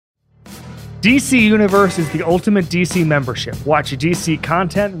DC Universe is the ultimate DC membership. Watch DC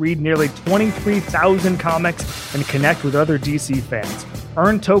content, read nearly 23,000 comics, and connect with other DC fans.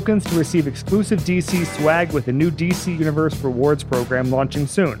 Earn tokens to receive exclusive DC swag with the new DC Universe Rewards program launching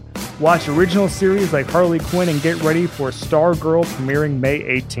soon. Watch original series like Harley Quinn and get ready for Stargirl premiering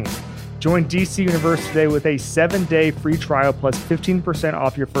May 18th. Join DC Universe today with a 7-day free trial plus 15%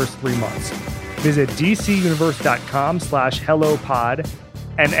 off your first 3 months. Visit dcuniverse.com/hellopod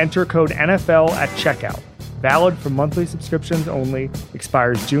and enter code NFL at checkout. Valid for monthly subscriptions only.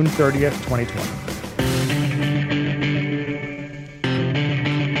 Expires June 30th, 2020.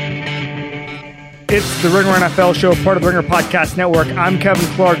 It's the Ringer NFL show, part of the Ringer Podcast Network. I'm Kevin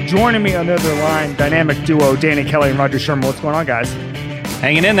Clark. Joining me on the other line, dynamic duo Danny Kelly and Roger Sherman. What's going on, guys?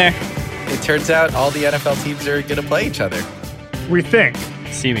 Hanging in there. It turns out all the NFL teams are going to play each other. We think.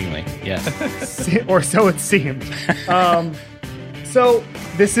 Seemingly, yes. Or so it seems. So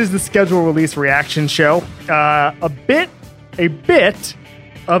this is the schedule release reaction show. A bit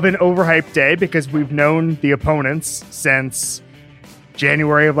of an overhyped day because we've known the opponents since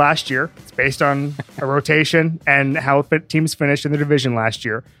January of last year. It's based on a rotation and how teams finished in the division last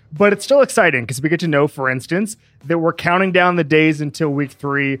year. But it's still exciting because we get to know, for instance, that we're counting down the days until week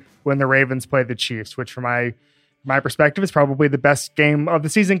 3 when the Ravens play the Chiefs, which from my perspective is probably the best game of the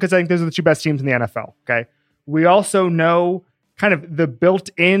season because I think those are the 2 best teams in the NFL. Okay. We also know kind of the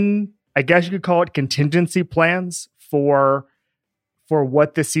built-in, I guess you could call it, contingency plans for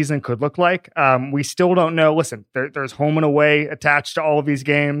what this season could look like. We still don't know. Listen, there's home and away attached to all of these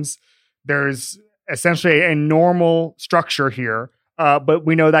games. There's essentially a normal structure here, but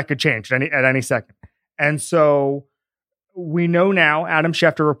we know that could change at any second. And so we know now, Adam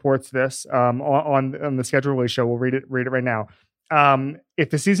Schefter reports this on the schedule release show. We'll read it right now.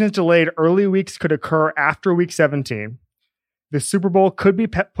 If the season is delayed, early weeks could occur after week 17. The Super Bowl could be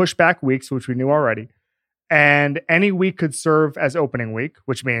pushed back weeks, which we knew already. And any week could serve as opening week,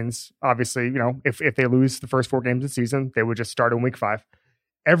 which means, obviously, if they lose the first 4 games of the season, they would just start in week 5.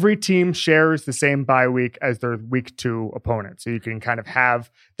 Every team shares the same bye week as their week 2 opponent. So you can kind of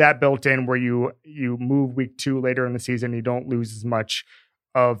have that built in where you move week 2 later in the season. You don't lose as much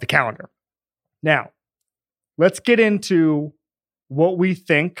of the calendar. Now, let's get into what we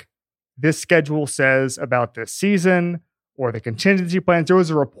think this schedule says about this season or the contingency plans. There was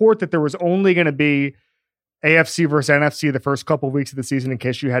a report that there was only going to be AFC versus NFC the first couple of weeks of the season in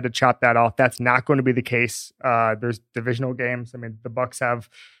case you had to chop that off. That's not going to be the case. There's divisional games. I mean, the Bucs have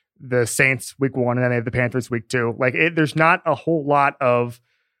the Saints week 1 and then they have the Panthers week 2. There's not a whole lot of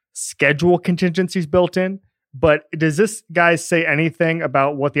schedule contingencies built in. But does this, guys, say anything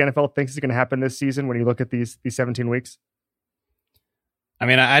about what the NFL thinks is going to happen this season when you look at these 17 weeks? I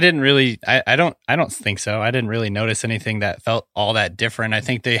mean, I didn't really, I don't think so. I didn't really notice anything that felt all that different. I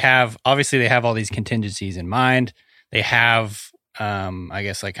think they have all these contingencies in mind. They have, I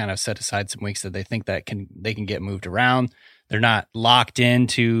guess, kind of set aside some weeks that they think that they can get moved around. They're not locked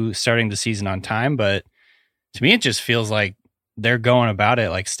into starting the season on time, but to me, it just feels like they're going about it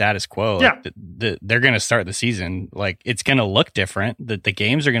like status quo. Yeah. They're going to start the season. It's going to look different. The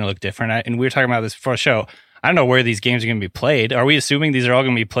games are going to look different. And we were talking about this before the show. I don't know where these games are going to be played. Are we assuming these are all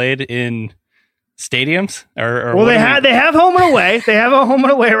going to be played in stadiums? Or they have home and away. They have a home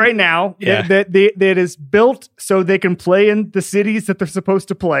and away right now. Yeah. That is built so they can play in the cities that they're supposed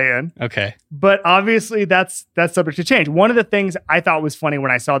to play in. Okay. But obviously that's subject to change. One of the things I thought was funny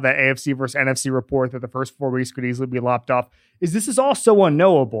when I saw that AFC versus NFC report that the first 4 weeks could easily be lopped off is this is all so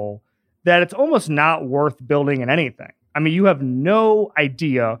unknowable that it's almost not worth building in anything. I mean, you have no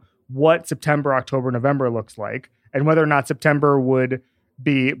idea what September, October, November looks like, and whether or not September would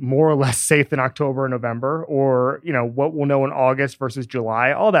be more or less safe than October and November, or, what we'll know in August versus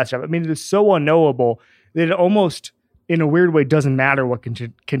July, all that stuff. I mean, it is so unknowable that it almost, in a weird way, doesn't matter what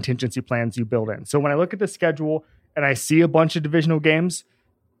contingency plans you build in. So when I look at the schedule and I see a bunch of divisional games,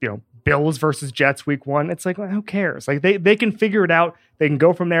 Bills versus Jets week 1, it's like, well, who cares? They can figure it out. They can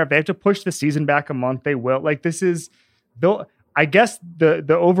go from there. If they have to push the season back a month, they will. This is built. I guess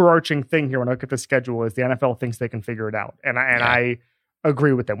the overarching thing here when I look at the schedule is the NFL thinks they can figure it out. I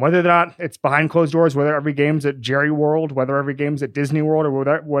agree with them. Whether or not it's behind closed doors, whether every game's at Jerry World, whether every game's at Disney World,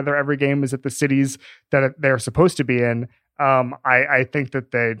 or whether every game is at the cities that they're supposed to be in, I think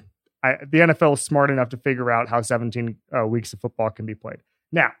that the NFL is smart enough to figure out how 17 weeks of football can be played.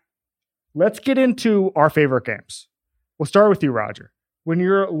 Now, let's get into our favorite games. We'll start with you, Roger. When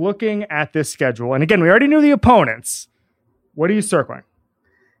you're looking at this schedule, and again, we already knew the opponents, what are you circling?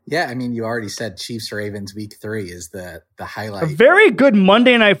 Yeah, I mean, you already said Chiefs Ravens week 3 is the highlight. A very good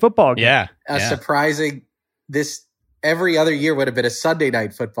Monday night football game. Yeah. Surprising. This every other year would have been a Sunday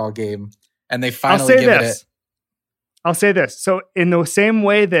night football game. and they finally give it. I'll say this. So in the same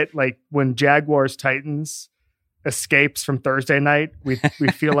way that like when Jaguars Titans escapes from Thursday night, we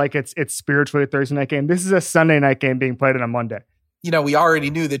feel like it's spiritually a Thursday night game. This is a Sunday night game being played on a Monday. We already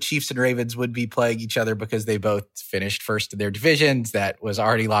knew the Chiefs and Ravens would be playing each other because they both finished first in their divisions. That was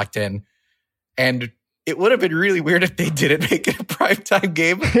already locked in. And it would have been really weird if they didn't make it a primetime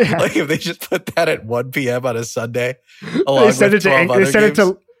game. Yeah. Like if they just put that at 1 p.m. on a Sunday. They said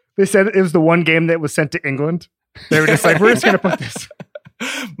it was the one game that was sent to England. They were just like, we're just going to put this.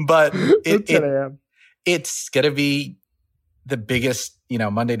 But it's going to be the biggest,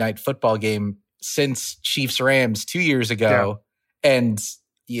 Monday Night Football game since Chiefs-Rams 2 years ago. Yeah. And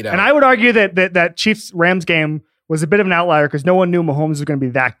I would argue that Chiefs-Rams game was a bit of an outlier because no one knew Mahomes was going to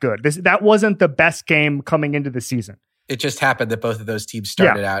be that good. That wasn't the best game coming into the season. It just happened that both of those teams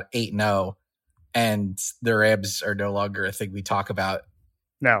started out 8-0, and the Rams are no longer a thing we talk about.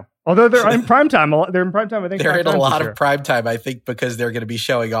 No. Although they're in primetime. They're in primetime, I think. They're in a lot of primetime, I think, because they're going to be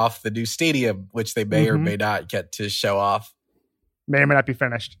showing off the new stadium, which they may or may not get to show off. May or may not be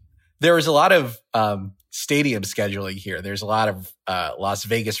finished. There was a lot of stadium scheduling here. There's a lot of Las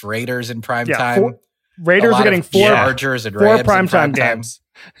Vegas Raiders in primetime. Raiders are getting four Chargers and four Rams primetime games.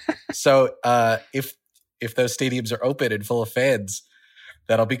 So if those stadiums are open and full of fans,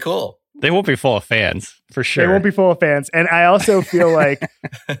 that'll be cool. They won't be full of fans, for sure. They won't be full of fans. And I also feel like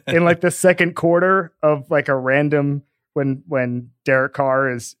in like the second quarter of like a random when Derek Carr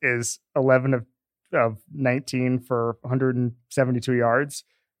is 11 of 19 for 172 yards,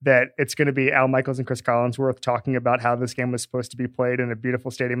 that it's going to be Al Michaels and Chris Collinsworth talking about how this game was supposed to be played in a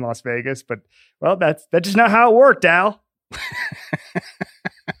beautiful stadium in Las Vegas. But, well, that's just not how it worked, Al.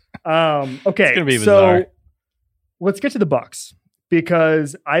 Okay, it's gonna be bizarre. So let's get to the Bucs,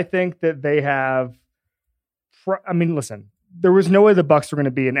 because I think that they have listen, there was no way the Bucs were going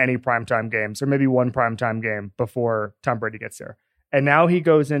to be in any primetime games, or maybe one primetime game before Tom Brady gets there. And now he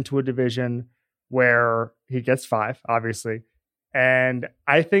goes into a division where he gets 5, obviously. And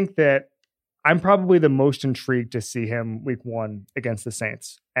I think that I'm probably the most intrigued to see him week 1 against the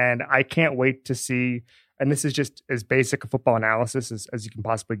Saints. And I can't wait to see, and this is just as basic a football analysis as you can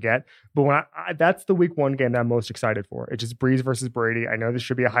possibly get, but when that's the week 1 game that I'm most excited for. It's just Breeze versus Brady. I know this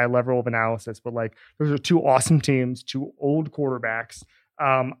should be a high level of analysis, but like those are 2 awesome teams, 2 old quarterbacks.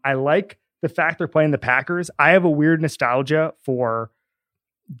 I like the fact they're playing the Packers. I have a weird nostalgia for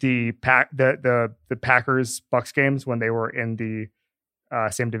the Packers Bucs games when they were in the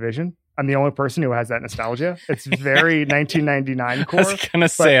same division. I'm the only person who has that nostalgia. It's very 1999 core. I was gonna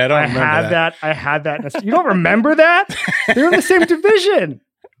say I don't remember that. I had that. You don't remember that? They're in the same division.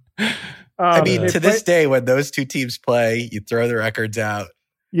 To this day, when those 2 teams play, you throw the records out.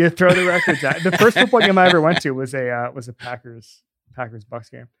 The first football game I ever went to was a Packers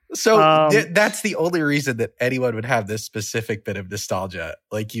Bucs game. So that's the only reason that anyone would have this specific bit of nostalgia.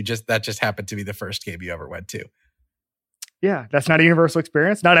 Like that just happened to be the first game you ever went to. Yeah, that's not a universal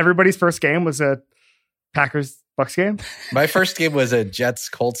experience. Not everybody's first game was a Packers Bucs game. My first game was a Jets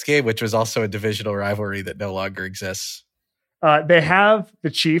Colts game, which was also a divisional rivalry that no longer exists. They have the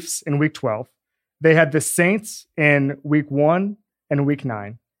Chiefs in week 12. They had the Saints in week 1 and week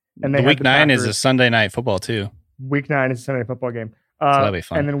 9. And they week 9 is a Sunday night football too. Week 9 is a Sunday night football game. So that'll be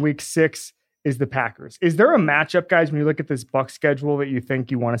fun. And then week 6 is the Packers. Is there a matchup, guys, when you look at this Bucs schedule that you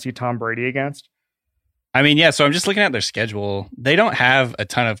think you want to see Tom Brady against? I mean, yeah, so I'm just looking at their schedule. They don't have a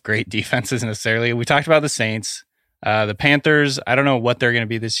ton of great defenses necessarily. We talked about the Saints. The Panthers, I don't know what they're going to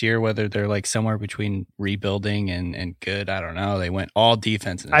be this year, whether they're like somewhere between rebuilding and good. I don't know. They went all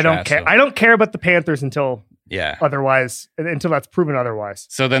defense in the draft. I don't care about the Panthers until until that's proven otherwise.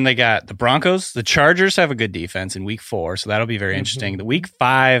 So then they got the Broncos. The Chargers have a good defense in week 4, so that'll be very interesting. The week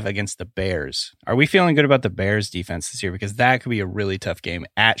 5 against the Bears. Are we feeling good about the Bears defense this year? Because that could be a really tough game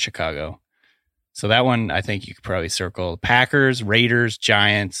at Chicago. So that one, I think you could probably circle. Packers, Raiders,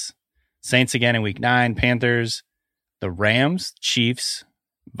 Giants, Saints again in week 9, Panthers, the Rams, Chiefs,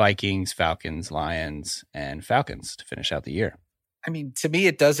 Vikings, Falcons, Lions, and Falcons to finish out the year. I mean, to me,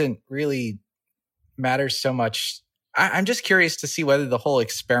 it doesn't really matter so much. I'm just curious to see whether the whole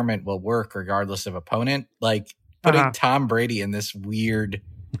experiment will work regardless of opponent. Like putting Tom Brady in this weird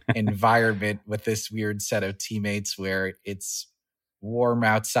environment with this weird set of teammates where it's warm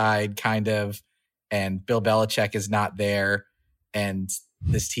outside kind of, and Bill Belichick is not there, and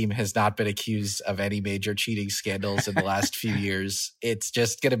this team has not been accused of any major cheating scandals in the last few years. It's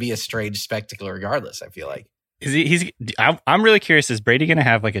just going to be a strange spectacle regardless, I feel like. I'm really curious, is Brady going to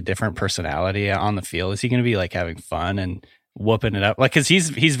have like a different personality on the field? Is he going to be like having fun and whooping it up? Like, because he's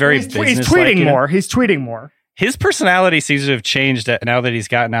very business-like. He's tweeting more. He's tweeting more. his personality seems to have changed now that he's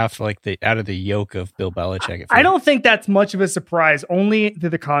gotten out of the yoke of Bill Belichick. I don't think that's much of a surprise, only to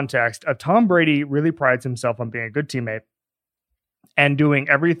the context of Tom Brady really prides himself on being a good teammate and doing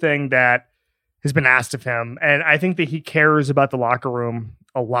everything that has been asked of him. And I think that he cares about the locker room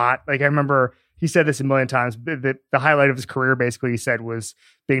a lot. Like, I remember he said this a million times. The highlight of his career, basically, he said, was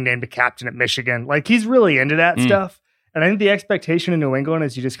being named a captain at Michigan. Like, he's really into that stuff. And I think the expectation in New England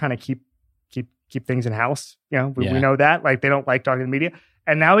is you just kind of keep things in house. You know, we know that. Like, they don't like talking to the media.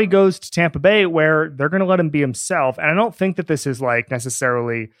 And now he goes to Tampa Bay, where they're going to let him be himself. And I don't think that this is like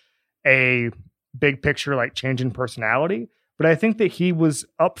necessarily a big picture, like change in personality. But I think that he was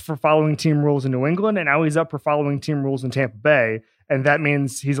up for following team rules in New England, and now he's up for following team rules in Tampa Bay. And that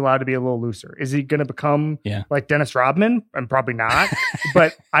means he's allowed to be a little looser. Is he going to become like Dennis Rodman? And probably not.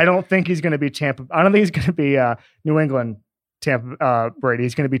 But I don't think he's going to be Tampa. I don't think he's going to be New England Tampa Brady.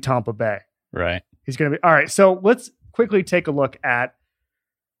 He's going to be Tampa Bay. Right. He's going to be. All right. So let's quickly take a look at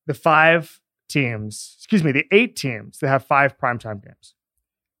the 8 teams that have 5 primetime games.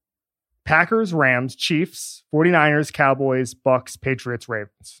 Packers, Rams, Chiefs, 49ers, Cowboys, Bucks, Patriots,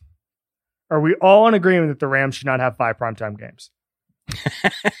 Ravens. Are we all in agreement that the Rams should not have 5 primetime games?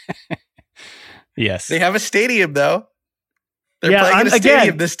 Yes. They have a stadium, though. They're playing in a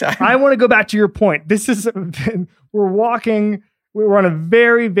stadium this time. I want to go back to your point. This is we're on a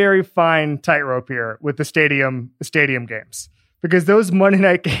very, very fine tightrope here with the stadium games. Because those Monday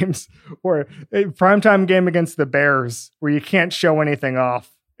night games or a primetime game against the Bears where you can't show anything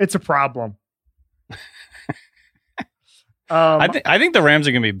off, it's a problem. I think the Rams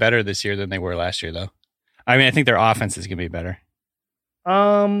are going to be better this year than they were last year, though. I mean, I think their offense is going to be better.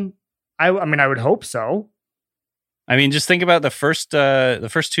 I mean, I would hope so. I mean, just think about the first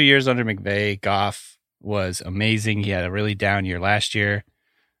 2 years under McVay. Goff was amazing. He had a really down year last year.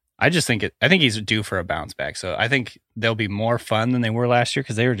 I think he's due for a bounce back. So I think they'll be more fun than they were last year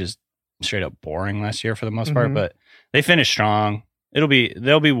because they were just straight up boring last year for the most part. But they finished strong. They'll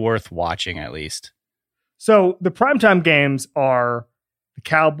be worth watching at least. So the primetime games are the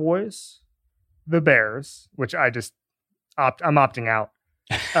Cowboys, the Bears, which I'm opting out.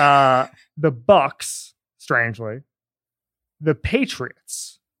 The Bucks, strangely, the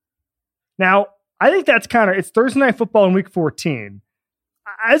Patriots. Now, I think that's it's Thursday Night Football in Week 14.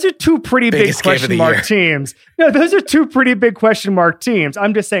 Those are 2 pretty big question mark teams. No, those are 2 pretty big question mark teams.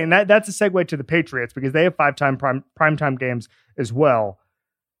 I'm just saying that's a segue to the Patriots because they have 5-time primetime games as well.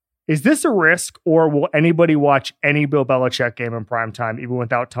 Is this a risk, or will anybody watch any Bill Belichick game in primetime, even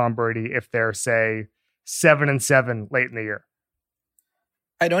without Tom Brady, if they're, say, 7-7 late in the year?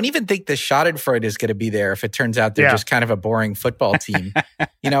 I don't even think the Schadenfreude is going to be there if it turns out they're just kind of a boring football team.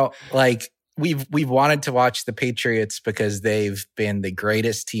 Like we've wanted to watch the Patriots because they've been the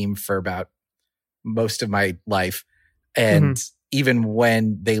greatest team for about most of my life. And even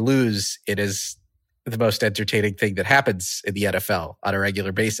when they lose, it is the most entertaining thing that happens in the NFL on a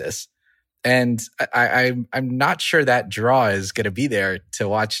regular basis. And I'm not sure that draw is going to be there to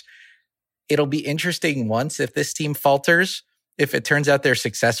watch. It'll be interesting once if this team falters. If it turns out they're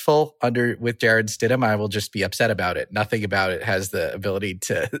successful with Jarrett Stidham, I will just be upset about it. Nothing about it has the ability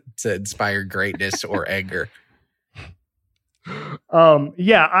to inspire greatness or anger.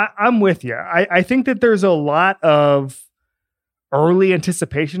 I'm with you. I think that there's a lot of early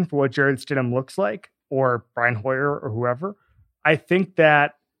anticipation for what Jarrett Stidham looks like, or Brian Hoyer or whoever. I think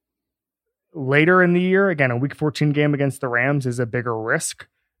that later in the year, again, a Week 14 game against the Rams is a bigger risk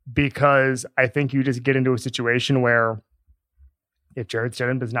because I think you just get into a situation where if Jarrett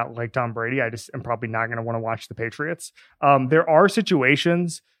Stidham does not look like Tom Brady, I just am probably not going to want to watch the Patriots. There are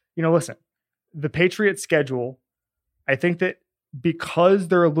situations, listen, the Patriots schedule, I think that because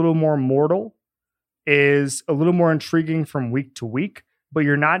they're a little more mortal, is a little more intriguing from week to week, but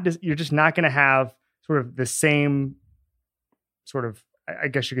you're just not going to have sort of the same sort of, I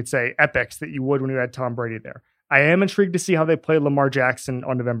guess you could say, epics that you would when you had Tom Brady there. I am intrigued to see how they play Lamar Jackson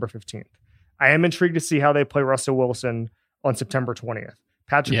on November 15th. I am intrigued to see how they play Russell Wilson on September 20th.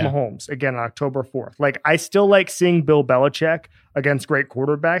 Patrick Mahomes, again, on October 4th. Like, I still like seeing Bill Belichick against great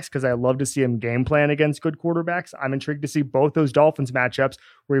quarterbacks because I love to see him game plan against good quarterbacks. I'm intrigued to see both those Dolphins matchups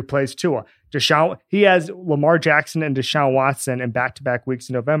where he plays Tua. He has Lamar Jackson and Deshaun Watson in back-to-back weeks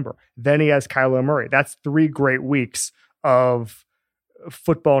in November. Then he has Kyler Murray. That's 3 great weeks of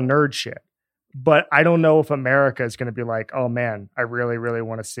football nerd shit. But I don't know if America is going to be like, oh man, I really, really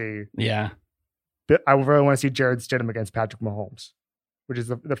want to see. Yeah. I really want to see Jarrett Stidham against Patrick Mahomes, which is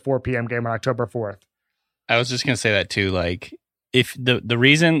the 4 p.m. game on October 4th. I was just going to say that too. Like, if the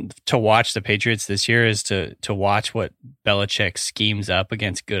reason to watch the Patriots this year is to watch what Belichick schemes up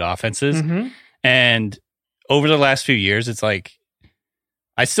against good offenses. And over the last few years, it's like,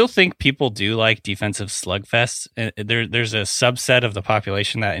 I still think people do like defensive slugfests. There's a subset of the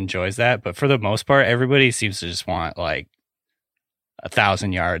population that enjoys that, but for the most part, everybody seems to just want like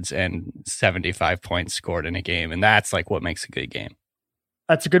 1,000 yards and 75 points scored in a game, and that's like what makes a good game.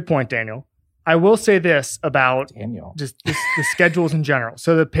 That's a good point, Daniel. I will say this about just the schedules in general.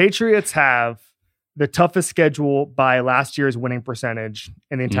 So the Patriots have the toughest schedule by last year's winning percentage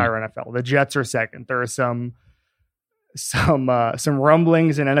in the entire NFL. The Jets are second. There are some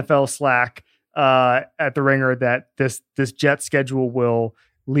rumblings in NFL Slack at the Ringer that this Jets schedule will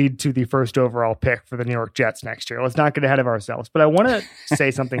lead to the first overall pick for the New York Jets next year. Let's not get ahead of ourselves. But I want to say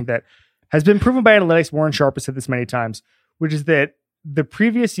something that has been proven by analytics. Warren Sharp has said this many times, which is that the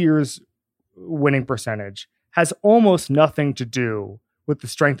previous year's winning percentage has almost nothing to do with the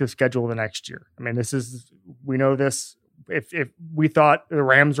strength of schedule the next year. I mean, we know this. If we thought the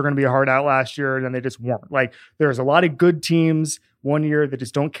Rams were going to be a hard out last year, then they just weren't. Like, there's a lot of good teams one year that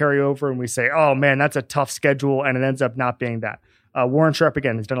just don't carry over, and we say, oh man, that's a tough schedule, and it ends up not being that. Warren Sharp,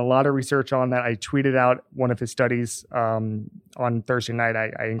 again, has done a lot of research on that. I tweeted out one of his studies on Thursday night.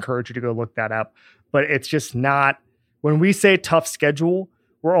 I encourage you to go look that up. But it's just not, when we say tough schedule,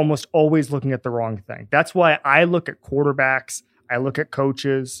 we're almost always looking at the wrong thing. That's why I look at quarterbacks, I look at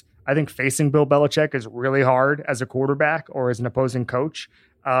coaches. I think facing Bill Belichick is really hard as a quarterback or as an opposing coach.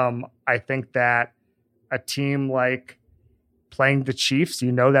 I think that a team like playing the Chiefs,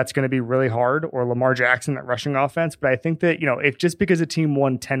 that's going to be really hard, or Lamar Jackson, that rushing offense. But I think that, if just because a team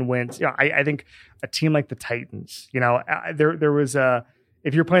won 10 wins, I think a team like the Titans, there was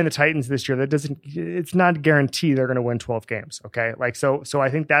if you're playing the Titans this year, it's not a guarantee they're going to win 12 games. Okay. Like, so I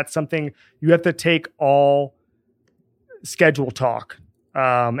think that's something you have to take all schedule talk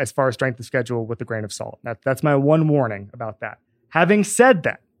as far as strength of schedule with a grain of salt. That's my one warning about that. Having said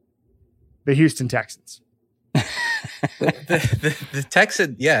that, the Houston Texans. the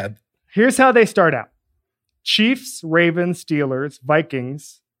Texans, yeah. Here's how they start out: Chiefs, Ravens, Steelers,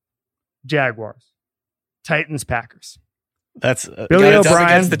 Vikings, Jaguars, Titans, Packers. That's Billy O'Brien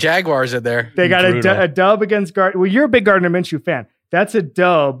against the Jaguars in there. They got a dub against Gardner. Well, you're a big Gardner Minshew fan. That's a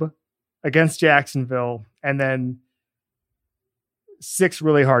dub against Jacksonville, and then 6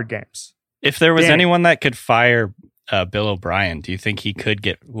 really hard games. If there was anyone that could fire Bill O'Brien, do you think he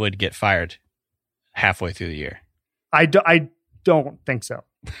would get fired halfway through the year? I don't think so.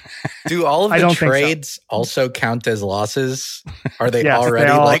 Do all of the trades also count as losses? Are they yes,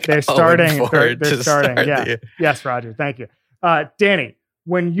 already they're starting? They're starting. Yeah. Yes, Roger. Thank you, Danny.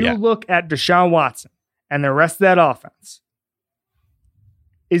 When you look at Deshaun Watson and the rest of that offense,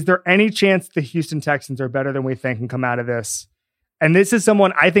 is there any chance the Houston Texans are better than we think and come out of this? And this is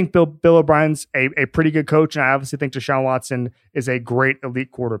someone, I think Bill O'Brien's a pretty good coach, and I obviously think Deshaun Watson is a great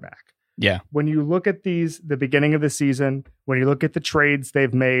elite quarterback. Yeah. When you look at the beginning of the season, when you look at the trades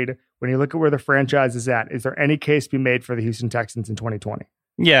they've made, when you look at where the franchise is at, is there any case to be made for the Houston Texans in 2020?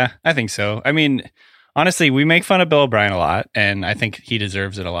 Yeah, I think so. I mean, honestly, we make fun of Bill O'Brien a lot, and I think he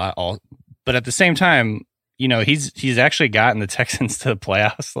deserves it a lot. But at the same time, he's actually gotten the Texans to the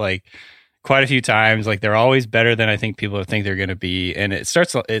playoffs like quite a few times. Like, they're always better than I think people think they're going to be. And it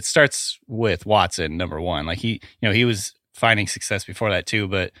starts with Watson, number one. Like, he was finding success before that too,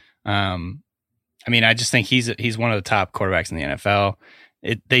 but I mean, I just think he's one of the top quarterbacks in the NFL.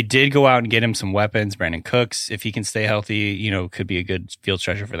 They did go out and get him some weapons. Brandon Cooks, if he can stay healthy, could be a good field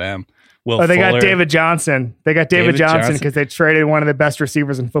stretcher for them. They got David Johnson. They got David Johnson because they traded one of the best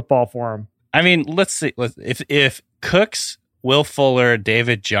receivers in football for him. I mean, let's see. If Cooks, Will Fuller,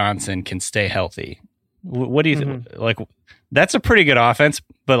 David Johnson can stay healthy, what do you think? Like, that's a pretty good offense,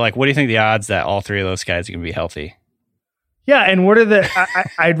 but like, what do you think the odds that all three of those guys are going to be healthy? Yeah, and what are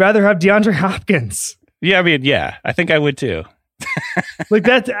I'd rather have DeAndre Hopkins. Yeah, I mean, yeah, I think I would too. Like,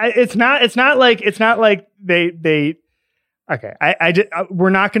 that's it's not like they okay. We're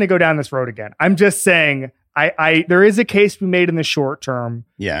not going to go down this road again. I'm just saying there is a case to be made in the short term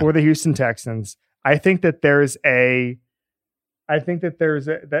for the Houston Texans. I think that the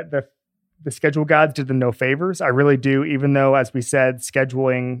schedule gods did them no favors. I really do, even though, as we said,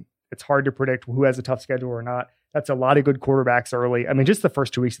 scheduling, it's hard to predict who has a tough schedule or not. That's a lot of good quarterbacks early. I mean, just the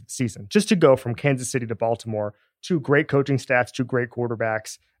first 2 weeks of the season, just to go from Kansas City to Baltimore, 2 great coaching staffs, 2 great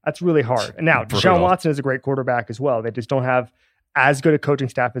quarterbacks, that's really hard. And now, Deshaun Watson is a great quarterback as well. They just don't have as good a coaching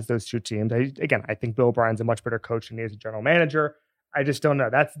staff as those 2 teams. I think Bill O'Brien's a much better coach than he is a general manager. I just don't know.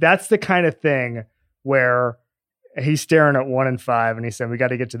 That's the kind of thing where he's staring at 1-5 and he said, we got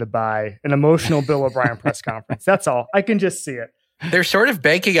to get to the bye. An emotional Bill O'Brien press conference. That's all. I can just see it. They're sort of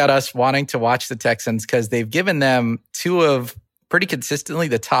banking on us wanting to watch the Texans because they've given them 2 of pretty consistently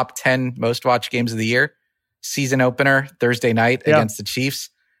the top 10 most watched games of the year. season opener Thursday night against the Chiefs.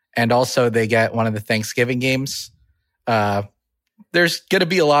 And also they get one of the Thanksgiving games. There's going to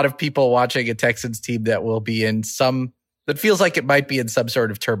be a lot of people watching a Texans team that will be in that feels like it might be in some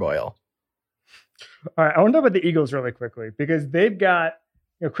sort of turmoil. All right, I want to talk about the Eagles really quickly because they've got,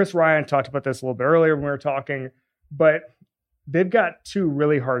 Chris Ryan talked about this a little bit earlier when we were talking, but they've got 2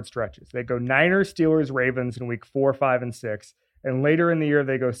 really hard stretches. They go Niners, Steelers, Ravens in week 4, 5, and 6. And later in the year,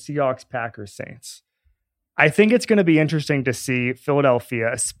 they go Seahawks, Packers, Saints. I think it's going to be interesting to see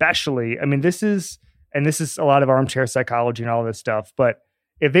Philadelphia, especially. I mean, this is a lot of armchair psychology and all this stuff. But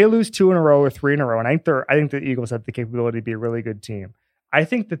if they lose 2 in a row or 3 in a row, and I think the Eagles have the capability to be a really good team, I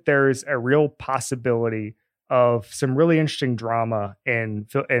think that there's a real possibility of some really interesting drama in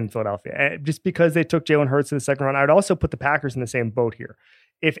Philadelphia. And just because they took Jalen Hurts in the second round, I would also put the Packers in the same boat here.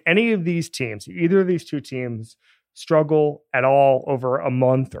 If any of these teams, either of these 2 teams, struggle at all over a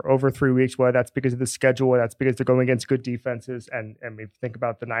month or over 3 weeks, whether that's because of the schedule, whether that's because they're going against good defenses, and we think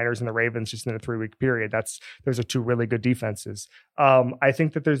about the Niners and the Ravens just in a 3-week period, those are 2 really good defenses. I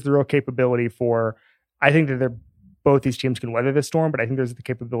think that there's the real capability I think that both these teams can weather the storm, but I think there's the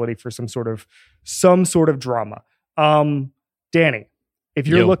capability for some sort of drama. Danny, if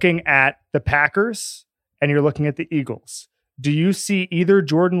you're looking at the Packers and you're looking at the Eagles, do you see either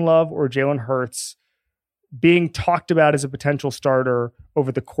Jordan Love or Jalen Hurts being talked about as a potential starter over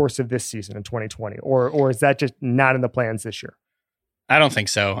the course of this season in 2020? Or is that just not in the plans this year? I don't think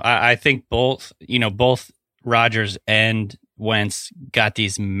so. I think both Rodgers and Wentz got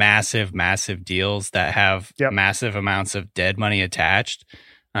these massive deals that have massive amounts of dead money attached.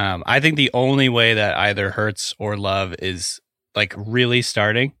 I think the only way that either Hurts or Love is like really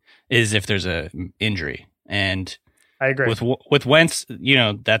starting is if there's a injury. And I agree with Wentz,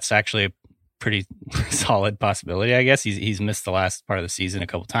 that's actually a pretty solid possibility. I guess he's missed the last part of the season a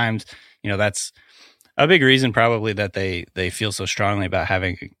couple times. That's a big reason probably that they feel so strongly about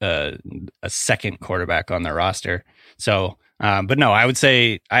having a second quarterback on their roster. So, but no, I would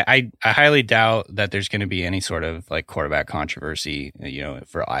say I highly doubt that there's going to be any sort of like quarterback controversy,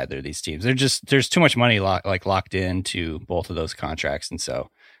 for either of these teams. There's too much money locked into both of those contracts, and so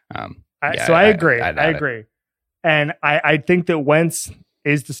I agree. I agree, and I think that Wentz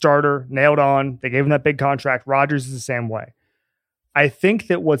is the starter, nailed on. They gave him that big contract. Rodgers is the same way. I think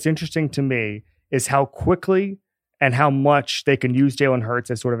that what's interesting to me is how quickly and how much they can use Jalen Hurts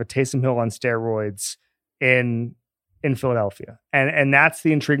as sort of a Taysom Hill on steroids in Philadelphia. And that's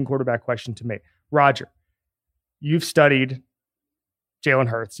the intriguing quarterback question to me. Roger, you've studied Jalen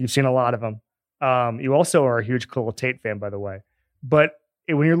Hurts. You've seen a lot of him. You also are a huge Khalil Tate fan, by the way. But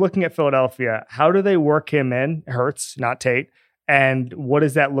when you're looking at Philadelphia, how do they work him in? Hurts, not Tate. And what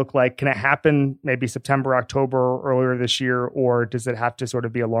does that look like? Can it happen maybe September, October, earlier this year, or does it have to sort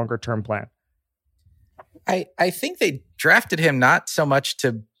of be a longer term plan? I think they drafted him not so much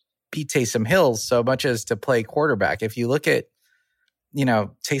to be Taysom Hill so much as to play quarterback. If you look at,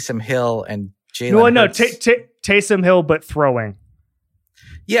 Taysom Hill and Jalen Hurts. Taysom Hill, but throwing.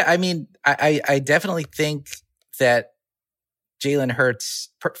 Yeah, I mean, I definitely think that Jalen Hurts,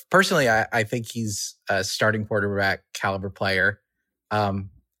 personally, I think he's a starting quarterback caliber player.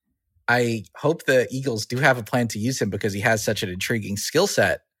 I hope the Eagles do have a plan to use him because he has such an intriguing skill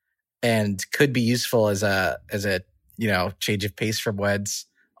set and could be useful as a change of pace from Wentz.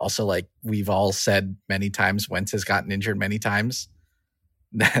 Also, like we've all said many times, Wentz has gotten injured many times.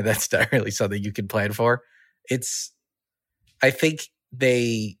 That's not really something you can plan for. I think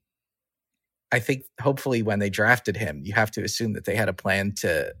hopefully when they drafted him, you have to assume that they had a plan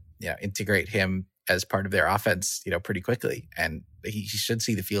to integrate him as part of their offense, pretty quickly. And he should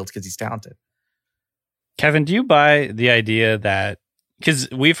see the field because he's talented. Kevin, do you buy the idea that, because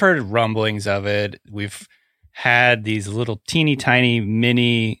we've heard rumblings of it, we've had these little teeny tiny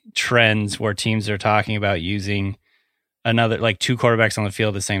mini trends where teams are talking about using another, like 2 quarterbacks on the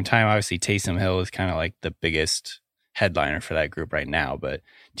field at the same time. Obviously, Taysom Hill is kind of like the biggest headliner for that group right now. But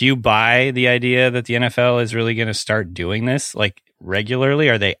do you buy the idea that the NFL is really going to start doing this like regularly?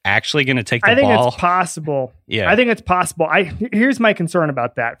 Are they actually going to take the ball? I think it's possible. Yeah, I think it's possible. Here's my concern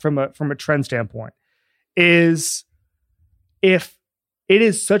about that from a trend standpoint is if it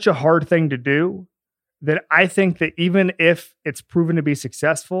is such a hard thing to do that I think that even if it's proven to be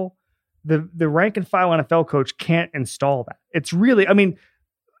successful, the rank and file NFL coach can't install that. It's really, I mean,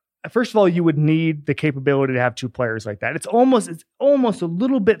 first of all, you would need the capability to have 2 players like that. It's almost a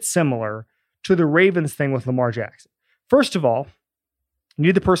little bit similar to the Ravens thing with Lamar Jackson. First of all, you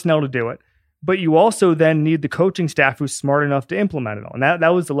need the personnel to do it, but you also then need the coaching staff who's smart enough to implement it all. And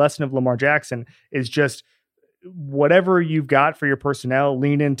that was the lesson of Lamar Jackson, is just whatever you've got for your personnel,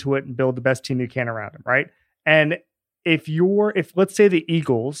 lean into it and build the best team you can around him, right? And if let's say the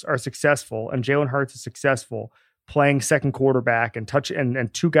Eagles are successful and Jalen Hurts is successful playing second quarterback and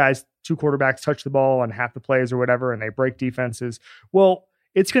two quarterbacks touch the ball on half the plays or whatever, and they break defenses, well,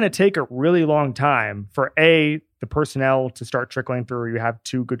 it's going to take a really long time for the personnel to start trickling through. You have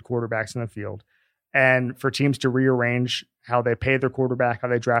two good quarterbacks in the field, and for teams to rearrange how they pay their quarterback, how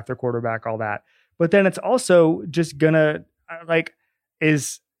they draft their quarterback, all that. But then it's also just gonna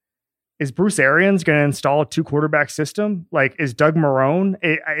is Bruce Arians going to install a 2-quarterback system? Like, is Doug Marrone?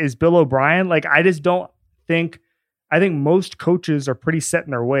 Is Bill O'Brien? I just don't think. I think most coaches are pretty set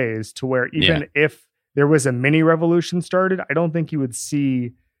in their ways to where even if there was a mini revolution started, I don't think you would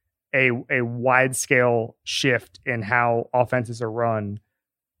see a wide scale shift in how offenses are run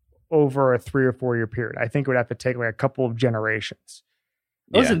over a 3 or 4 year period. I think it would have to take a couple of generations.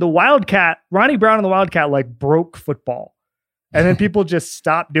 Listen, the Wildcat, Ronnie Brown and the Wildcat broke football. And then people just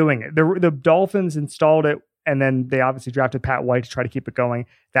stopped doing it. The Dolphins installed it, and then they obviously drafted Pat White to try to keep it going.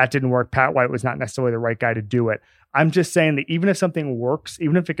 That didn't work. Pat White was not necessarily the right guy to do it. I'm just saying that even if something works,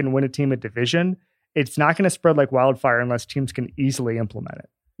 even if it can win a team a division, it's not going to spread like wildfire unless teams can easily implement it.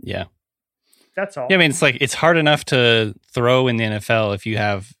 Yeah. That's all. Yeah, I mean, it's hard enough to throw in the NFL if you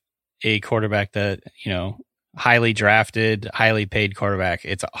have a quarterback that, highly drafted, highly paid quarterback.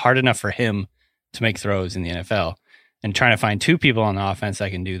 It's hard enough for him to make throws in the NFL. And trying to find 2 people on the offense that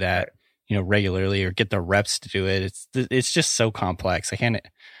can do that, regularly or get the reps to do it. It's just so complex. I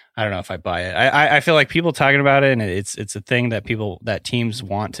don't know if I buy it. I feel like people talking about it, and it's a thing that teams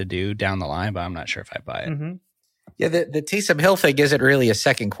want to do down the line, but I'm not sure if I buy it. Mm-hmm. Yeah, the Taysom Hill thing isn't really a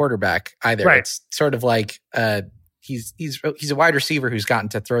second quarterback either. Right. It's sort of like he's a wide receiver who's gotten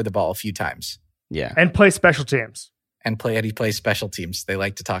to throw the ball a few times. Yeah, and play special teams. And he plays special teams. They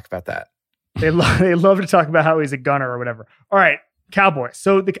like to talk about that. They love to talk about how he's a gunner or whatever. All right, Cowboys.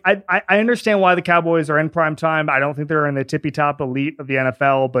 So I understand why the Cowboys are in prime time. I don't think they're in the tippy top elite of the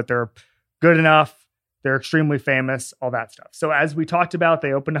NFL, but they're good enough. They're extremely famous, all that stuff. So as we talked about,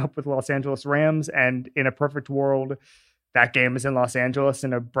 they opened up with Los Angeles Rams, and in a perfect world, that game is in Los Angeles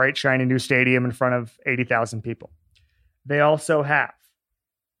in a bright, shiny new stadium in front of 80,000 people. They also have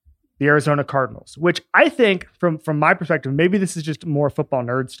the Arizona Cardinals, which I think from my perspective, maybe this is just more football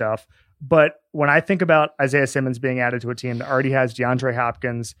nerd stuff, but when I think about Isaiah Simmons being added to a team that already has DeAndre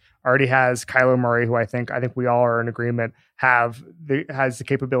Hopkins, already has Kyler Murray, who I think we all are in agreement has the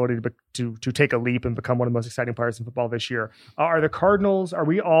capability to take a leap and become one of the most exciting players in football this year. Are the Cardinals? Are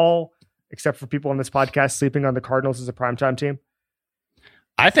we all, except for people on this podcast, sleeping on the Cardinals as a primetime team?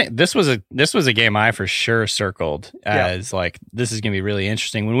 I think this was a game I for sure circled as this is going to be really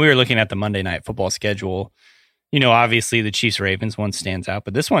interesting. When we were looking at the Monday Night Football schedule, obviously the Chiefs Ravens one stands out,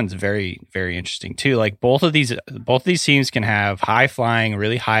 but this one's very, very interesting too. Like both of these teams can have high flying,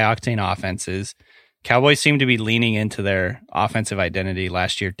 really high octane offenses. Cowboys seem to be leaning into their offensive identity.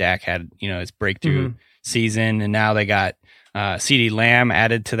 Last year, Dak had his breakthrough season, and now they got CeeDee Lamb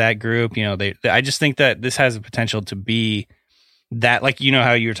added to that group. I just think that this has the potential to be that, like,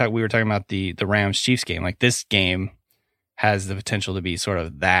 how we were talking about the Rams Chiefs game. Like this game has the potential to be sort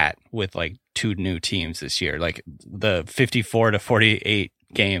of that with like 2 new teams this year, like the 54-48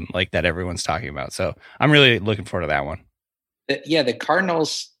 game like that everyone's talking about. So I'm really looking forward to that one. The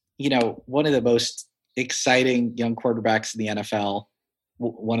Cardinals, one of the most exciting young quarterbacks in the NFL,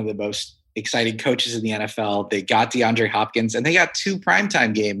 one of the most exciting coaches in the NFL. They got DeAndre Hopkins, and they got 2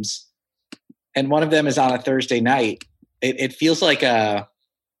 primetime games, and one of them is on a Thursday night. It feels like that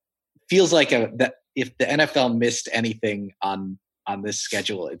if the NFL missed anything on this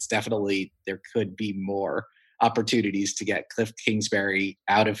schedule, it's definitely there could be more opportunities to get Cliff Kingsbury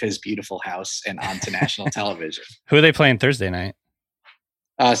out of his beautiful house and onto national television. Who are they playing Thursday night?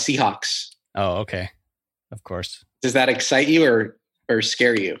 Seahawks. Oh, okay. Of course. Does that excite you or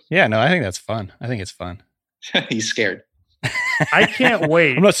scare you? Yeah, no, I think that's fun. I think it's fun. He's scared. I can't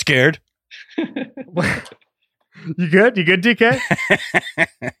wait. I'm not scared. You good? You good, DK?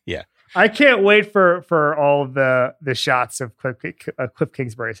 Yeah. I can't wait for all of the shots of Cliff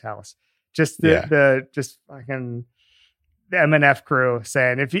Kingsbury's house. Just the fucking the MNF crew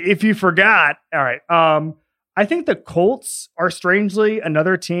saying, if you forgot, all right. I think the Colts are strangely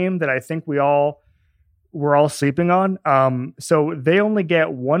another team that I think we're all sleeping on. So they only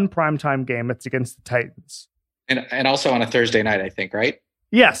get 1 primetime game. It's against the Titans, and also on a Thursday night, I think, right?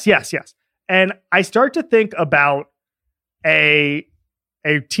 Yes. And I start to think about a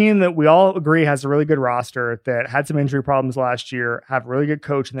team that we all agree has a really good roster, that had some injury problems last year, have a really good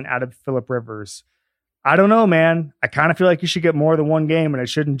coach, and then added Phillip Rivers. I don't know, man. I kind of feel like you should get more than 1 game, and it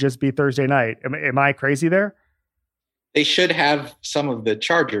shouldn't just be Thursday night. Am I crazy there? They should have some of the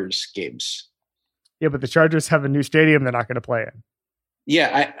Chargers games. Yeah, but the Chargers have a new stadium they're not going to play in.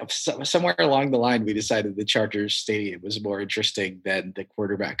 Yeah, somewhere along the line, we decided the Chargers stadium was more interesting than the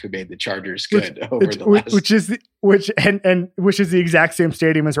quarterback who made the Chargers good which is the exact same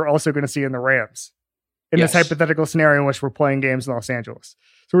stadium as we're also going to see in the Rams in this hypothetical scenario in which we're playing games in Los Angeles.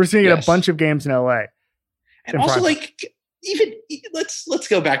 So we're seeing a bunch of games in LA. And also, even let's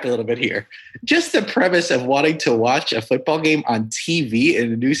go back a little bit here. Just the premise of wanting to watch a football game on TV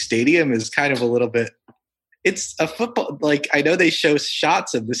in a new stadium is kind of a little bit. It's a football. Like, I know they show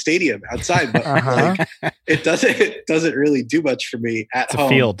shots of the stadium outside, but it doesn't really do much for me at home.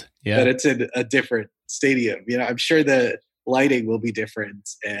 It's a field, yeah. That it's in a different stadium. I'm sure the lighting will be different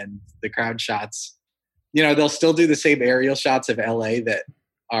and the crowd shots. They'll still do the same aerial shots of LA that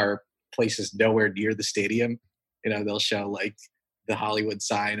are places nowhere near the stadium. They'll show like the Hollywood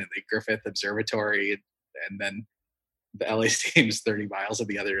sign and the Griffith Observatory, and then the LA stadium's 30 miles in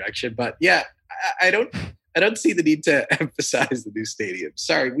the other direction. But yeah, I don't see the need to emphasize the new stadium.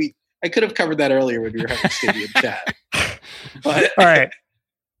 Sorry, I could have covered that earlier when we were having stadium chat. But all right.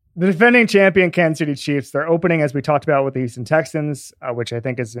 The defending champion Kansas City Chiefs, they're opening, as we talked about, with the Houston Texans, which I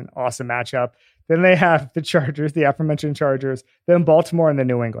think is an awesome matchup. Then they have the Chargers, the aforementioned Chargers, then Baltimore and then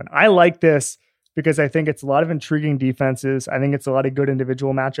New England. I like this because I think it's a lot of intriguing defenses. I think it's a lot of good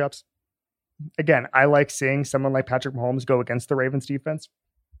individual matchups. Again, I like seeing someone like Patrick Mahomes go against the Ravens defense.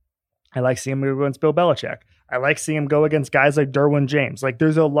 I like seeing him go against Bill Belichick. I like seeing him go against guys like Derwin James. Like,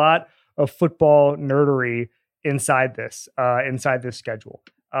 there's a lot of football nerdery inside this schedule.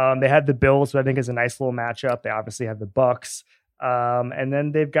 They had the Bills, which I think is a nice little matchup. They obviously have the Bucks. And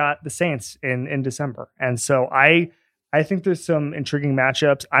then they've got the Saints in December. And so I think there's some intriguing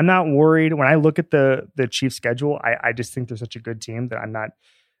matchups. I'm not worried when I look at the Chiefs schedule. I just think they're such a good team that I'm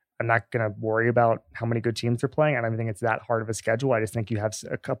not going to worry about how many good teams they're playing. I don't think it's that hard of a schedule. I just think you have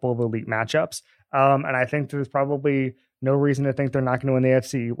a couple of elite matchups. And I think there's probably no reason to think they're not going to win the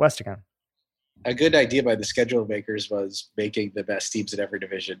AFC West again. A good idea by the schedule makers was making the best teams in every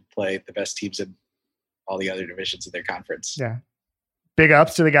division play the best teams in all the other divisions of their conference. Yeah. Big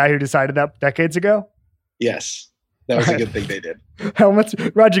ups to the guy who decided that decades ago. Yes. That was a good thing they did. Helmets.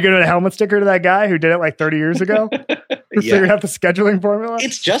 Roger, give a helmet sticker to that guy who did it like 30 years ago. Who figured out the scheduling formula.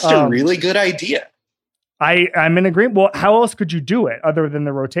 It's just a really good idea. I'm in agreement. Well, how else could you do it other than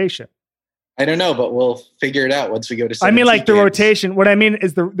the rotation? I don't know, but we'll figure it out once we go to 17 I mean, like the games. Rotation. What I mean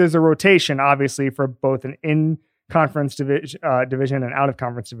is there's a rotation, obviously, for both an in-conference division and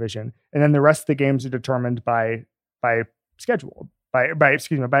out-of-conference division. And then the rest of the games are determined by schedule,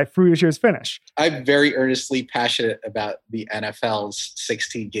 by through this year's finish. I'm very earnestly passionate about the NFL's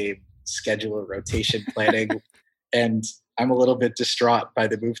 16-game schedule rotation planning, and I'm a little bit distraught by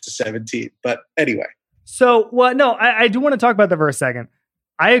the move to 17. But anyway. So, no, I do want to talk about that for a second.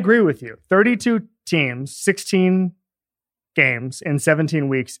 I agree with you. 32 teams, 16 games in 17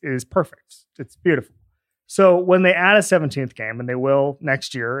 weeks is perfect. It's beautiful. So when they add a 17th game, and they will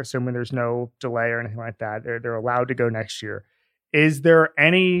next year, assuming there's no delay or anything like that, they're allowed to go next year. Is there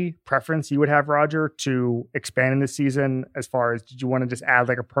any preference you would have, Roger, to expand in the season as far as, did you want to just add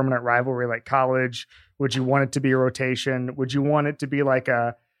like a permanent rivalry like college? Would you want it to be a rotation? Would you want it to be like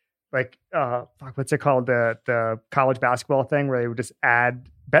what's it called? The college basketball thing where they would just add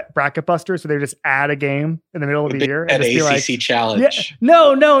bracket busters. So they would just add a game in the middle of the year. An ACC challenge.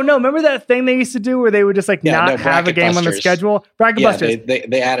 Yeah, no. Remember that thing they used to do where they would just not have a game on the schedule? Bracket busters.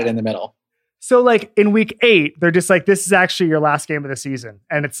 They added in the middle. So like in week 8, they're just like, this is actually your last game of the season.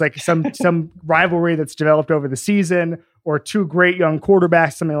 And it's like some rivalry that's developed over the season, or two great young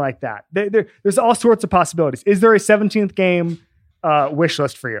quarterbacks, something like that. There's all sorts of possibilities. Is there a 17th game wish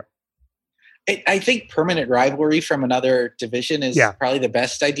list for you? I think permanent rivalry from another division is probably the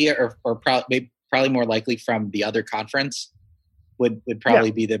best idea, or probably more likely from the other conference would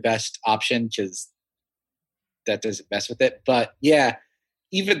probably be the best option, because that doesn't mess with it. But yeah,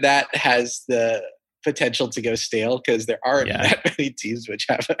 even that has the potential to go stale, because there aren't that many teams which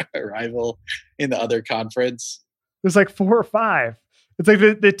have a rival in the other conference. There's like 4 or 5. It's like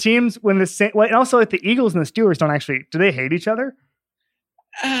the teams when the same, and also like the Eagles and the Steelers don't actually, do they hate each other?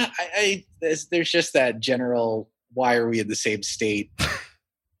 There's just that general, why are we in the same state?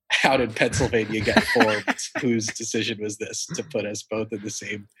 How did Pennsylvania get formed? Whose decision was this to put us both in the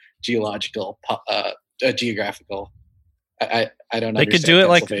same geographical? I don't know. They could do it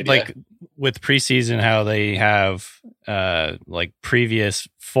like with preseason, how they have like previous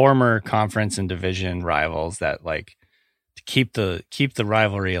former conference and division rivals that like to keep the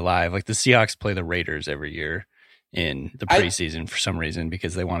rivalry alive. Like the Seahawks play the Raiders every year in the preseason for some reason,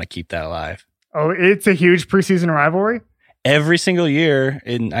 because they want to keep that alive. Oh, it's a huge preseason rivalry? every single year,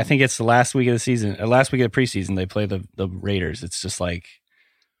 and I think it's the last week of the season, last week of the preseason, they play the Raiders. It's just like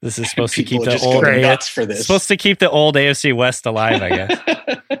this is supposed to keep the old nuts for this. Supposed to keep the old AFC West alive, I guess.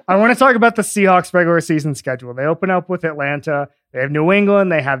 I want to talk about the Seahawks regular season schedule. They open up with Atlanta. They have New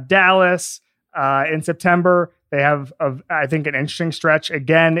England. They have Dallas in September. They have, I think, an interesting stretch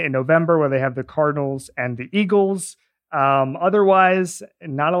again in November where they have the Cardinals and the Eagles. Otherwise,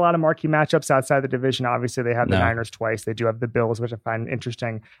 not a lot of marquee matchups outside the division. Obviously, they have the Niners twice. They do have the Bills, which I find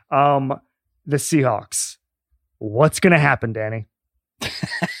interesting. The Seahawks. What's going to happen, Danny?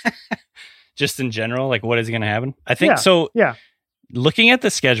 Just in general, like what is going to happen? I think so. Yeah. Looking at the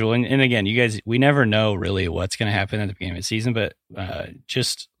schedule, and again, you guys, we never know really what's going to happen at the beginning of the season, but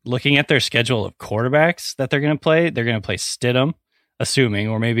just looking at their schedule of quarterbacks that they're going to play Stidham, assuming,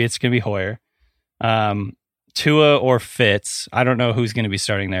 or maybe it's going to be Hoyer, Tua or Fitz. I don't know who's going to be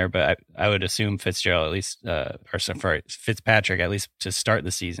starting there, but I would assume Fitzgerald at least, Fitzpatrick at least to start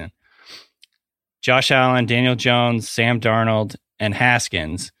the season. Josh Allen, Daniel Jones, Sam Darnold, and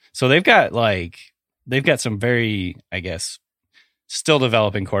Haskins. So they've got some very, I guess, still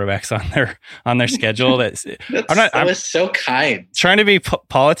developing quarterbacks on their schedule. That was so kind. Trying to be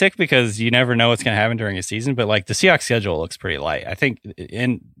politic because you never know what's going to happen during a season. But like the Seahawks schedule looks pretty light. I think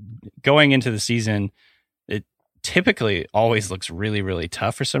in going into the season, it typically always looks really, really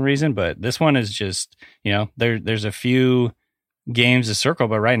tough for some reason. But this one is just, there's a few games to circle,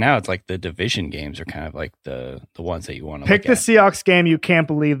 but right now it's like the division games are kind of like the ones that you want to pick. The Seahawks game you can't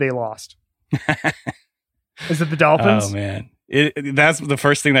believe they lost. Is it the Dolphins? Oh man, that's the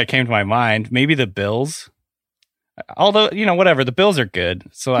first thing that came to my mind. Maybe the Bills. Although whatever, the Bills are good.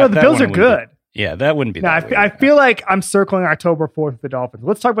 So no, the Bills are good. That wouldn't be. No, I feel like I'm circling October 4th with the Dolphins.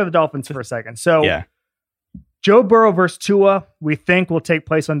 Let's talk about the Dolphins for a second. So yeah. Joe Burrow versus Tua, we think will take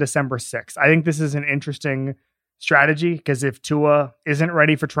place on December 6th. I think this is an interesting strategy because if Tua isn't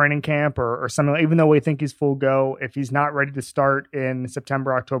ready for training camp or something, even though we think he's full go, if he's not ready to start in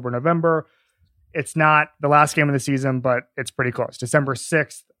September, October, November, it's not the last game of the season, but it's pretty close. December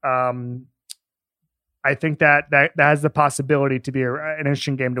 6th. I think that has the possibility to be an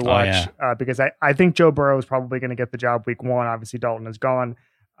interesting game to watch because I think Joe Burrow is probably going to get the job week one. Obviously, Dalton is gone.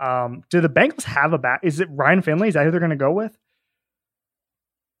 Do the Bengals have a back? Is it Ryan Finley? Is that who they're going to go with?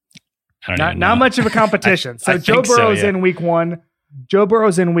 Not much of a competition. So Joe Burrow's in week one. Joe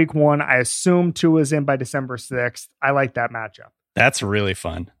Burrow's in week one. I assume Tua's in by December 6th. I like that matchup. That's really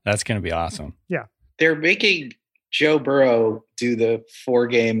fun. That's going to be awesome. Yeah. They're making Joe Burrow do the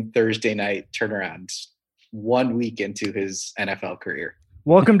 4-game Thursday night turnarounds 1 week into his NFL career.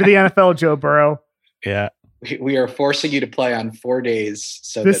 Welcome to the NFL, Joe Burrow. Yeah. We are forcing you to play on 4 days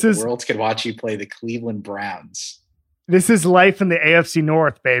so that the world can watch you play the Cleveland Browns. This is life in the AFC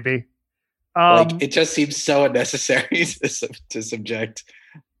North, baby. It just seems so unnecessary to subject.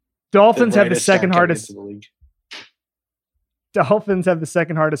 Dolphins have the second hardest. Dolphins have the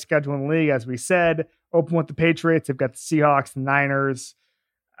second hardest schedule in the league, as we said. Open with the Patriots. They've got the Seahawks, the Niners.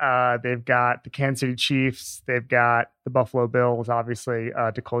 They've got the Kansas City Chiefs. They've got the Buffalo Bills, obviously,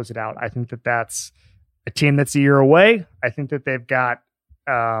 to close it out. I think that's a team that's a year away. I think that they've got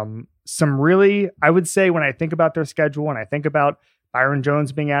some really, I would say, when I think about their schedule and I think about Byron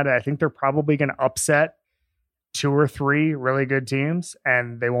Jones being at it, I think they're probably going to upset 2 or 3 really good teams,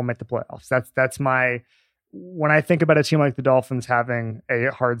 and they won't make the playoffs. That's my. When I think about a team like the Dolphins having a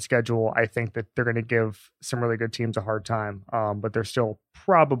hard schedule, I think that they're going to give some really good teams a hard time, but they're still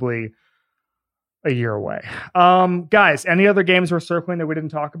probably a year away. Guys, any other games we're circling that we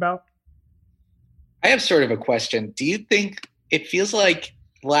didn't talk about? I have sort of a question. Do you think it feels like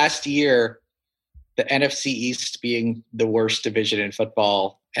last year the NFC East being the worst division in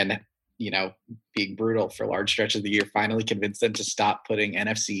football and, being brutal for large stretches of the year finally convinced them to stop putting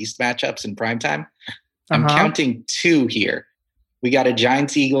NFC East matchups in primetime? I'm counting 2 here. We got a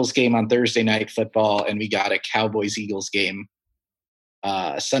Giants-Eagles game on Thursday Night Football, and we got a Cowboys-Eagles game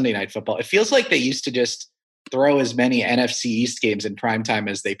Sunday Night Football. It feels like they used to just throw as many NFC East games in primetime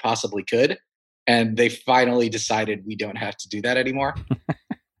as they possibly could, and they finally decided we don't have to do that anymore.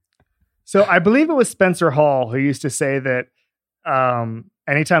 So I believe it was Spencer Hall who used to say that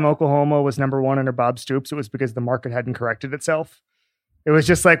anytime Oklahoma was number 1 under Bob Stoops, it was because the market hadn't corrected itself. It was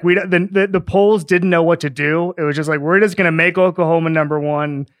just like the polls didn't know what to do. It was just like, we're just going to make Oklahoma number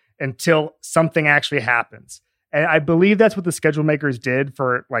 1 until something actually happens. And I believe that's what the schedule makers did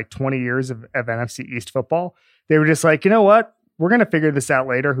for like 20 years of NFC East football. They were just like, you know what? We're going to figure this out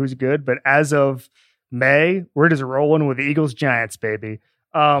later, who's good. But as of May, we're just rolling with the Eagles Giants, baby.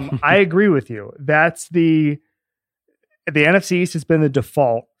 I agree with you. That's the NFC East has been the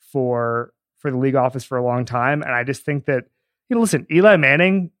default for the league office for a long time. And I just think that listen, Eli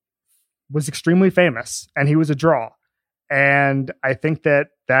Manning was extremely famous and he was a draw. And I think that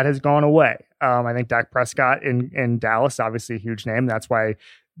has gone away. I think Dak Prescott in Dallas, obviously a huge name. That's why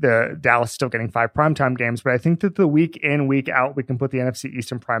the Dallas is still getting 5 primetime games. But I think that the week in, week out, we can put the NFC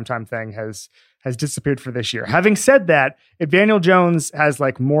Eastern primetime thing has disappeared for this year. Having said that, if Daniel Jones has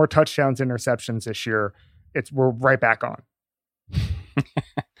like more touchdowns, interceptions this year, we're right back on.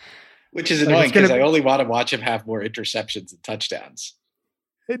 Which is annoying because I only want to watch him have more interceptions and touchdowns.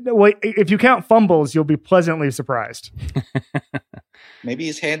 If you count fumbles, you'll be pleasantly surprised. Maybe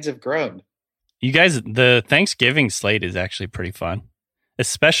his hands have grown. You guys, the Thanksgiving slate is actually pretty fun,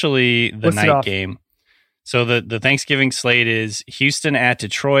 especially the night game. So the Thanksgiving slate is Houston at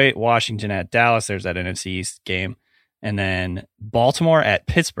Detroit, Washington at Dallas. There's that NFC East game. And then Baltimore at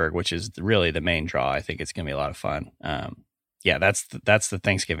Pittsburgh, which is really the main draw. I think it's going to be a lot of fun. Yeah, that's the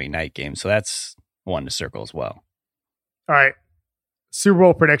Thanksgiving night game. So that's one to circle as well. All right. Super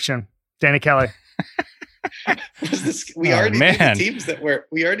Bowl prediction. Danny Kelly. We already knew the teams that were.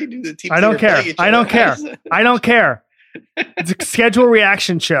 We already knew the teams. I don't care. I don't care. It's a schedule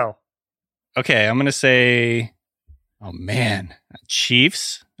reaction show. Okay, I'm gonna say, oh man,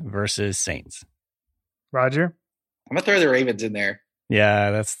 Chiefs versus Saints. Roger. I'm gonna throw the Ravens in there.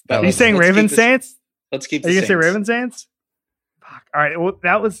 Yeah, Are you saying Ravens Saints? Let's keep. Are you gonna say Ravens Saints? Fuck. All right. Well,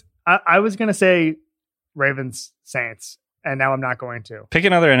 that was. I was gonna say Ravens Saints, and now I'm not going to. Pick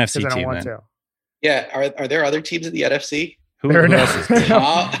another NFC team. I don't want to. Yeah. Are there other teams in the NFC? Who else is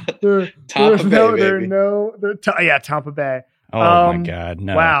Tampa Bay. Tampa Bay. Oh my God!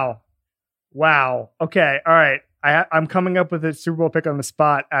 No. Wow. Okay. All right. I'm coming up with a Super Bowl pick on the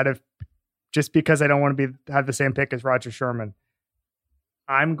spot just because I don't want to have the same pick as Roger Sherman.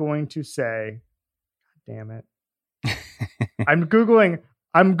 I'm going to say, God damn it. I'm Googling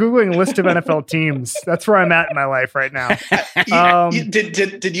list of NFL teams. That's where I'm at in my life right now.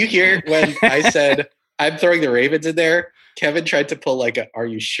 Did you hear when I said I'm throwing the Ravens in there? Kevin tried to pull are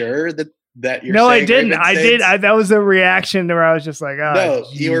you sure that you're No, saying I didn't. Ravens I Saints? did. That was a reaction to where I was just like, oh, no,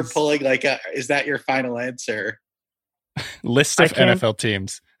 geez. You were pulling is that your final answer? List of NFL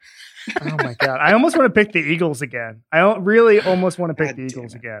teams. Oh my God. I almost want to pick the Eagles again. I don't really almost want to pick the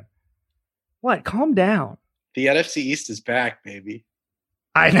Eagles again. What? Calm down. The NFC East is back, baby.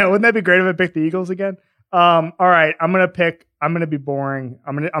 I know. Wouldn't that be great if I picked the Eagles again? All right. I'm going to be boring.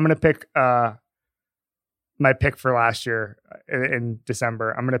 I'm going to pick my pick for last year in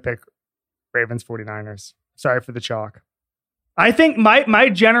December. I'm going to pick Ravens 49ers. Sorry for the chalk. I think my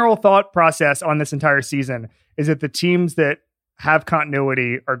general thought process on this entire season is that the teams that have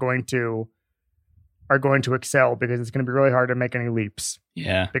continuity are going to excel because it's going to be really hard to make any leaps.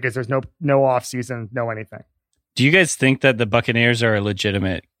 Yeah. Because there's no off season, no anything. Do you guys think that the Buccaneers are a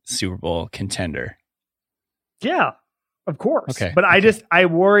legitimate Super Bowl contender? Yeah, of course. Okay. But I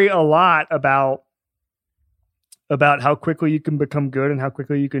worry a lot about how quickly you can become good and how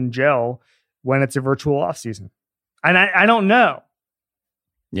quickly you can gel when it's a virtual off season. And I don't know.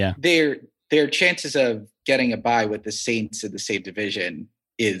 Yeah. Their chances of getting a bye with the Saints in the same division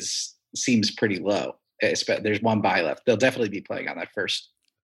seems pretty low. There's one bye left. They'll definitely be playing on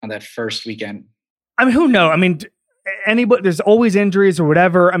that first weekend. I mean, who knows? I mean, anybody, there's always injuries or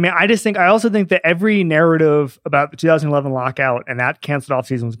whatever. I mean, I also think that every narrative about the 2011 lockout and that canceled off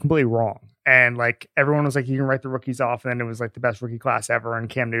season was completely wrong. And everyone was like, you can write the rookies off. And then it was the best rookie class ever. And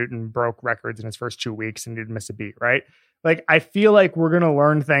Cam Newton broke records in his first 2 weeks and didn't miss a beat. Right. I feel like we're going to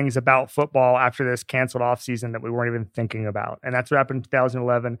learn things about football after this canceled off season that we weren't even thinking about. And that's what happened in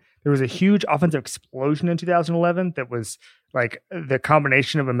 2011. There was a huge offensive explosion in 2011 that was the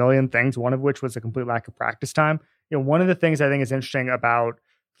combination of a million things, one of which was a complete lack of practice time. One of the things I think is interesting about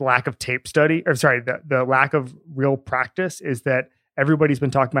the lack of tape study, the lack of real practice is that everybody's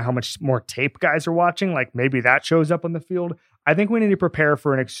been talking about how much more tape guys are watching. Maybe that shows up on the field. I think we need to prepare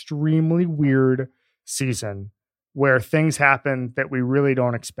for an extremely weird season where things happen that we really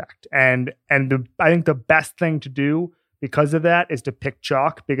don't expect. And I think the best thing to do because of that is to pick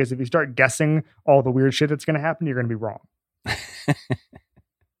chalk, because if you start guessing all the weird shit that's going to happen, you're going to be wrong.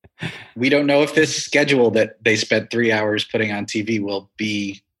 We don't know if this schedule that they spent 3 hours putting on TV will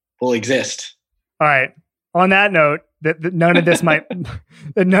exist. All right. On that note, that none of this might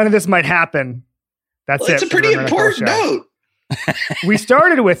happen. That's it. It's a pretty important note. We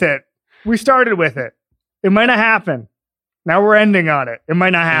started with it. It might not happen. Now we're ending on it. It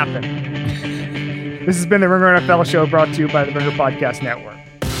might not happen. This has been the Ringer NFL Show, brought to you by the Ringer Podcast Network.